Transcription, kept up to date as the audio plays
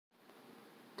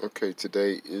Okay,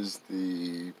 today is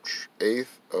the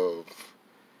 8th of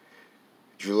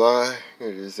July.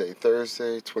 It is a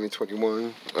Thursday,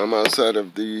 2021. I'm outside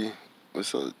of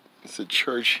it's a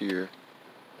church here.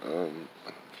 If you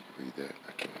read that,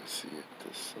 I can't see it.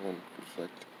 The sun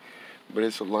reflecting. But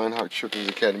it's a Lionheart Children's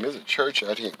Academy. There's a church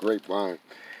out here in Grapevine.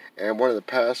 And one of the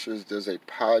pastors does a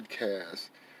podcast,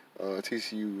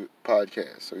 TCU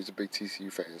podcast. So he's a big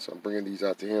TCU fan. So I'm bringing these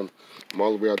out to him. I'm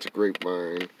all the way out to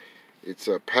Grapevine. It's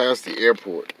past the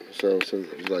airport, so it's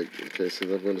like, okay,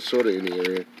 since I'm going to sort of in the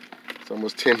area, it's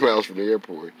almost 10 miles from the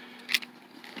airport.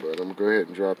 But I'm going to go ahead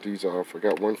and drop these off. I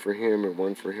got one for him and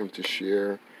one for him to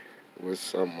share with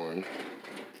someone.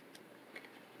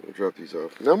 I'll drop these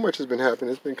off. Not much has been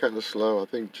happening. It's been kind of slow. I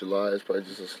think July is probably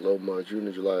just a slow month. June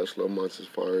and July are slow months as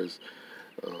far as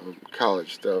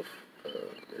college stuff.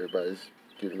 Everybody's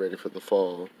getting ready for the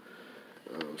fall.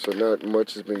 So not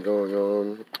much has been going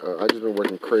on. I just been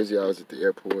working crazy hours at the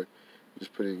airport,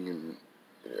 just putting in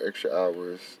extra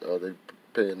hours. They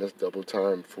paying us double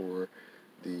time for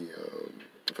the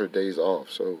days off.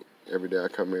 So every day I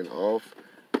come in off,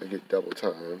 I get double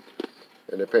time,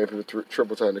 and they're paying for the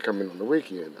triple time to come in on the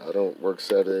weekend. I don't work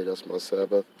Saturday; that's my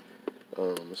Sabbath.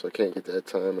 So I can't get that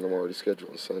time, and I'm already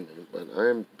scheduled on Sunday. But I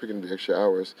am picking the extra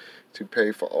hours to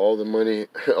pay for all the money,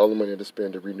 to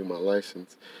spend to renew my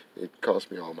license. It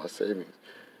cost me all my savings.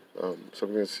 So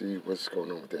I'm going to see what's going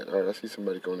on with that. All right, I see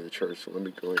somebody going to the church, so let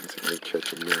me go ahead and check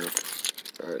them now.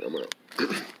 All right, I'm out.